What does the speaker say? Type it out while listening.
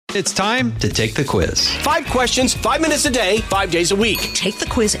It's time to take the quiz. 5 questions, 5 minutes a day, 5 days a week. Take the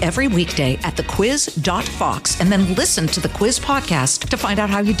quiz every weekday at thequiz.fox and then listen to the quiz podcast to find out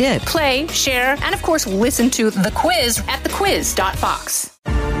how you did. Play, share, and of course, listen to the quiz at thequiz.fox.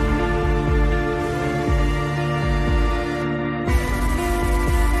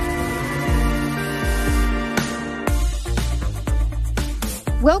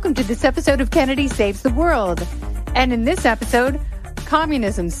 Welcome to this episode of Kennedy Saves the World. And in this episode,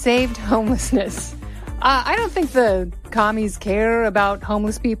 communism saved homelessness. I don't think the commies care about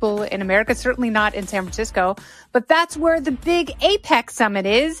homeless people in America, certainly not in San Francisco, but that's where the big APEC summit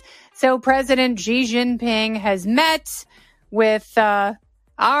is. So President Xi Jinping has met with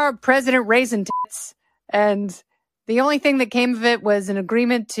our President Raisin Tits, and the only thing that came of it was an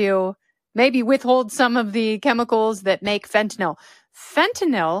agreement to maybe withhold some of the chemicals that make fentanyl.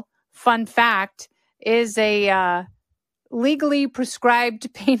 Fentanyl, fun fact, is a legally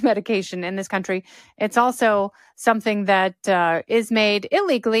prescribed pain medication in this country. It's also something that is made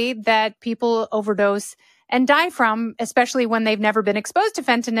illegally that people overdose and die from, especially when they've never been exposed to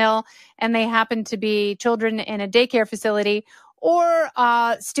fentanyl and they happen to be children in a daycare facility or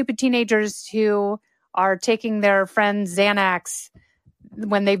stupid teenagers who are taking their friends Xanax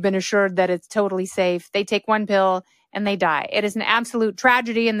when they've been assured that it's totally safe. They take one pill and they die. It is an absolute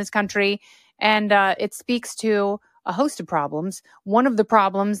tragedy in this country, and it speaks to a host of problems. One of the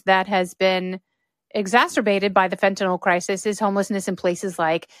problems that has been exacerbated by the fentanyl crisis is homelessness in places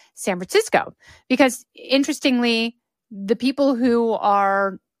like San Francisco. Because interestingly, the people who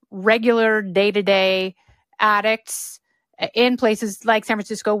are regular day-to-day addicts in places like San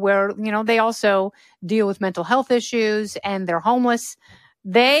Francisco where, you know, they also deal with mental health issues and they're homeless,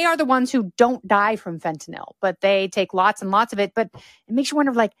 they are the ones who don't die from fentanyl, but they take lots and lots of it. But it makes you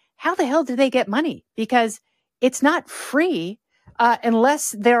wonder, like, how the hell do they get money? Because it's not free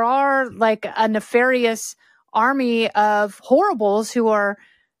unless there are like a nefarious army of horribles who are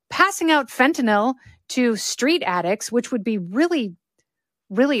passing out fentanyl to street addicts, which would be really,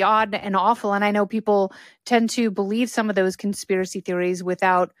 really odd and awful. And I know people tend to believe some of those conspiracy theories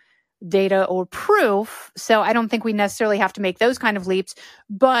without data or proof. So I don't think we necessarily have to make those kind of leaps.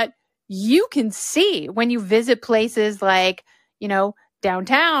 But you can see when you visit places like, you know,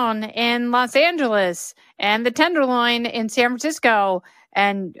 downtown in Los Angeles and the Tenderloin in San Francisco.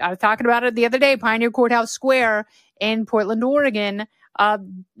 And I was talking about it the other day, Pioneer Courthouse Square in Portland, Oregon.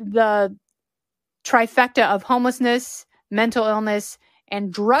 The trifecta of homelessness, mental illness,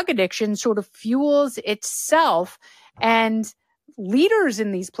 and drug addiction sort of fuels itself. And leaders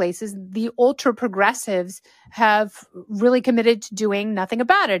in these places, the ultra progressives, have really committed to doing nothing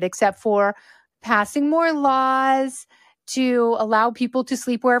about it except for passing more laws to allow people to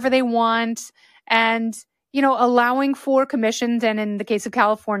sleep wherever they want and, you know, allowing for commissions. And in the case of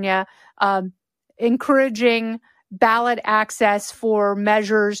California, encouraging ballot access for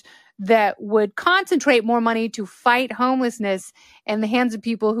measures that would concentrate more money to fight homelessness in the hands of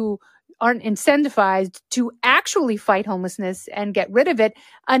people who aren't incentivized to actually fight homelessness and get rid of it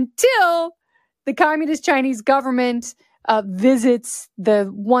until the communist Chinese government visits the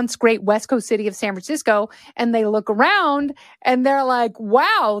once great West Coast city of San Francisco, and they look around and they're like,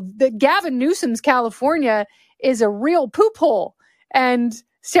 wow, the Gavin Newsom's California is a real poop hole. And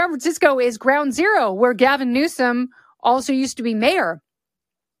San Francisco is ground zero, where Gavin Newsom also used to be mayor.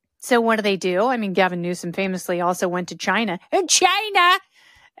 So what do? I mean, Gavin Newsom famously also went to China.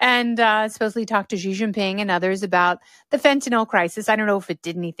 And supposedly talked to Xi Jinping and others about the fentanyl crisis. I don't know if it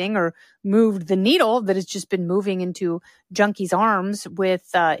did anything or moved the needle that has just been moving into junkies' arms with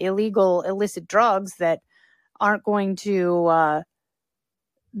illegal, illicit drugs that aren't going to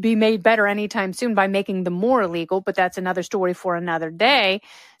be made better anytime soon by making them more illegal. But that's another story for another day.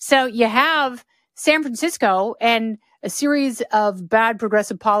 So you have San Francisco and a series of bad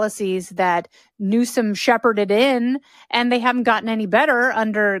progressive policies that Newsom shepherded in, and they haven't gotten any better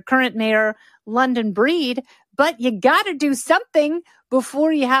under current mayor London Breed. But you got to do something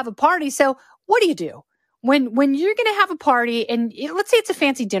before you have a party. So what do? When you're going to have a party, and let's say it's a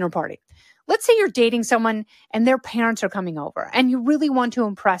fancy dinner party. Let's say you're dating someone and their parents are coming over and you really want to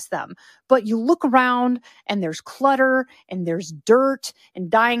impress them, but you look around and there's clutter and there's dirt and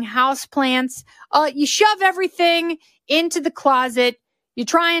dying houseplants. You shove everything into the closet. You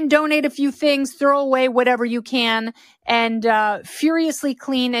try and donate a few things, throw away whatever you can, and furiously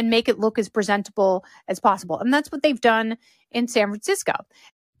clean and make it look as presentable as possible. And that's what they've done in San Francisco.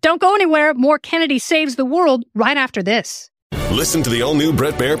 Don't go anywhere. More Kennedy Saves the World right after this. Listen to the all-new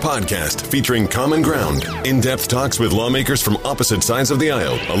Bret Baier podcast featuring Common Ground, in-depth talks with lawmakers from opposite sides of the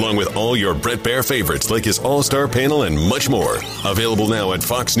aisle, along with all your Bret Baier favorites like his all-star panel and much more. Available now at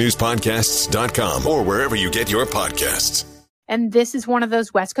foxnewspodcasts.com or wherever you get your podcasts. And this is one of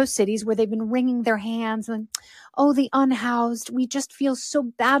those West Coast cities where they've been wringing their hands and, oh, the unhoused, we just feel so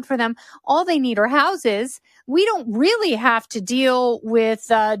bad for them. All they need are houses. We don't really have to deal with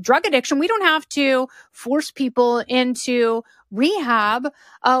drug addiction. We don't have to force people into rehab.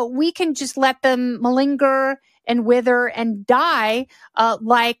 We can just let them malinger and wither and die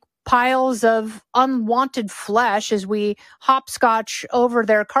like piles of unwanted flesh as we hopscotch over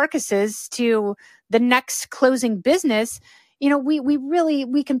their carcasses to the next closing business. You know,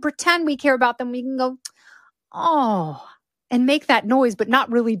 we can pretend we care about them. We can go, oh, and make that noise, but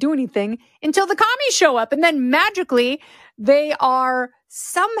not really do anything until the commies show up. And then magically they are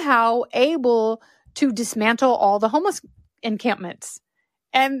somehow able to dismantle all the homeless encampments.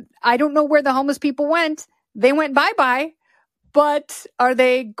 And I don't know where the homeless people went. They went bye-bye. But are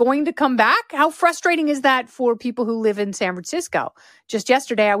they going to come back? How frustrating is that for people who live in San Francisco? Just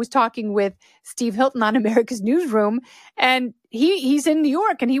yesterday, I was talking with Steve Hilton on America's Newsroom, and he's in New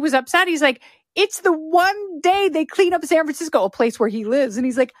York, and he was upset. He's like, it's the one day they clean up San Francisco, a place where he lives. And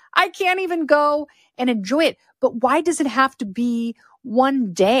he's like, I can't even go and enjoy it. But why does it have to be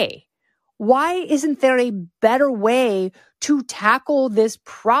one day? Why isn't there a better way to tackle this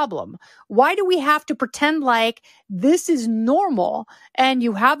problem? Why do we have to pretend like this is normal and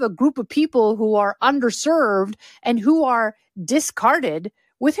you have a group of people who are underserved and who are discarded,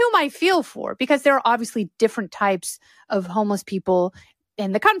 with whom I feel for? Because there are obviously different types of homeless people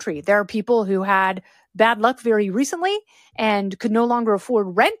in the country. There are people who had bad luck very recently and could no longer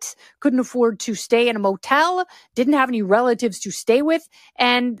afford rent, couldn't afford to stay in a motel, didn't have any relatives to stay with,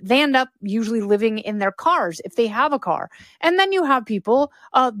 and they end up usually living in their cars if they have a car. And then you have people,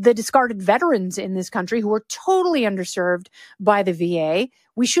 the discarded veterans in this country who are totally underserved by the VA.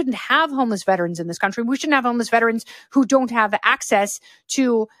 We shouldn't have homeless veterans in this country. We shouldn't have homeless veterans who don't have access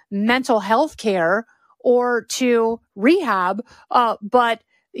to mental health care or to rehab, but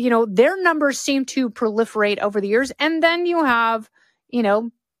you know, their numbers seem to proliferate over the years. And then you have, you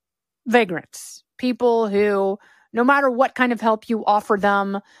know, vagrants, people who, no matter what kind of help you offer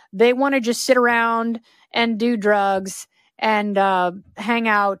them, they want to just sit around and do drugs and hang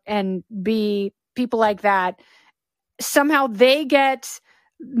out and be people like that. Somehow they get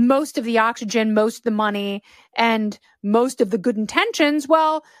most of the oxygen, most of the money, and most of the good intentions.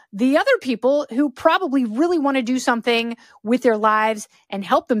 Well, the other people who probably really want to do something with their lives and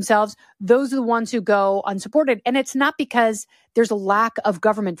help themselves, those are the ones who go unsupported. And it's not because there's a lack of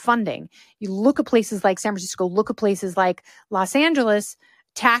government funding. You look at places like San Francisco, look at places like Los Angeles,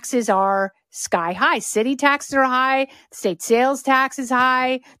 taxes are sky high. City taxes are high. State sales tax is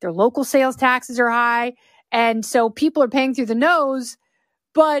high. Their local sales taxes are high. And so people are paying through the nose.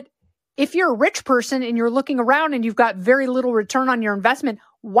 But if you're a rich person and you're looking around and you've got very little return on your investment,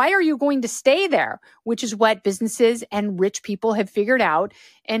 why are you going to stay there? Which is what businesses and rich people have figured out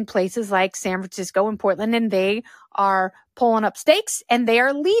in places like San Francisco and Portland. And they are pulling up stakes and they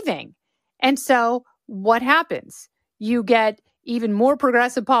are leaving. And so what happens? You get even more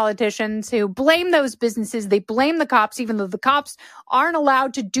progressive politicians who blame those businesses. They blame the cops, even though the cops aren't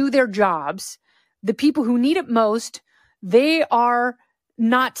allowed to do their jobs. The people who need it most, they are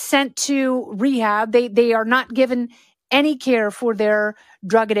not sent to rehab. They are not given any care for their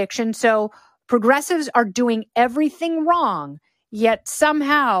drug addiction. So progressives are doing everything wrong, yet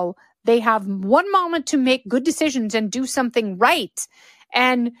somehow they have one moment to make good decisions and do something right.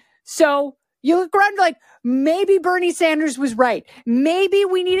 And so you look around like, maybe Bernie Sanders was right. Maybe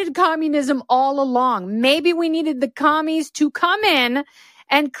we needed communism all along. Maybe we needed the commies to come in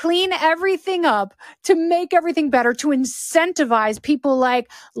and clean everything up to make everything better, to incentivize people like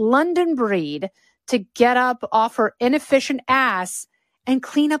London Breed to get up off her inefficient ass and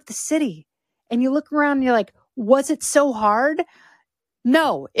clean up the city. And you look around and you're like, was it so hard?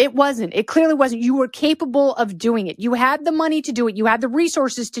 No, it wasn't. It clearly wasn't. You were capable of doing it. You had the money to do it. You had the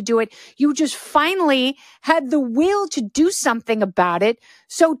resources to do it. You just finally had the will to do something about it.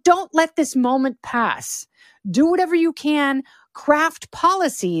 So don't let this moment pass. Do whatever you can. Craft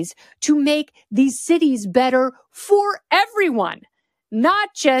policies to make these cities better for everyone, not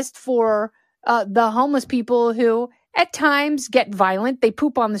just for the homeless people who at times get violent, they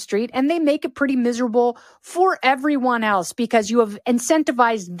poop on the street, and they make it pretty miserable for everyone else because you have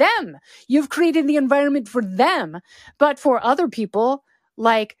incentivized them. You've created the environment for them. But for other people,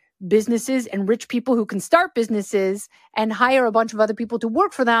 like businesses and rich people who can start businesses and hire a bunch of other people to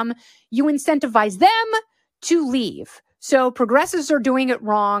work for them, you incentivize them to leave. So progressives are doing it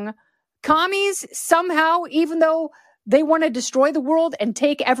wrong. Commies, somehow, even though they want to destroy the world and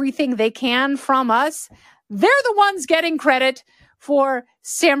take everything they can from us, they're the ones getting credit for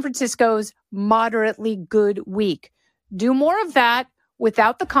San Francisco's moderately good week. Do more of that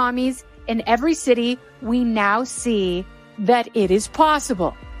without the commies. In every city, we now see that it is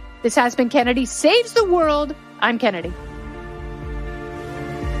possible. This has been Kennedy Saves the World. I'm Kennedy.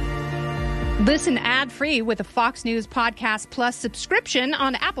 Listen ad-free with a Fox News Podcast Plus subscription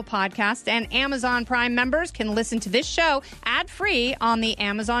on Apple Podcasts, and Amazon Prime members can listen to this show ad-free on the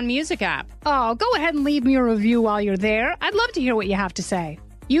Amazon Music app. Oh, go ahead and leave me a review while you're there. I'd love to hear what you have to say.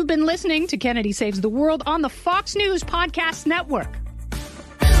 You've been listening to Kennedy Saves the World on the Fox News Podcast Network.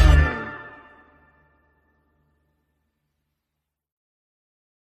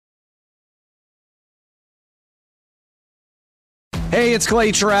 Hey, it's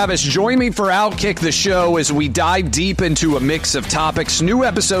Clay Travis. Join me for Outkick the Show as we dive deep into a mix of topics. New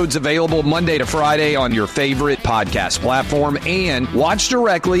episodes available Monday to Friday on your favorite podcast platform, and watch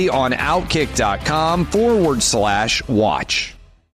directly on Outkick.com/watch.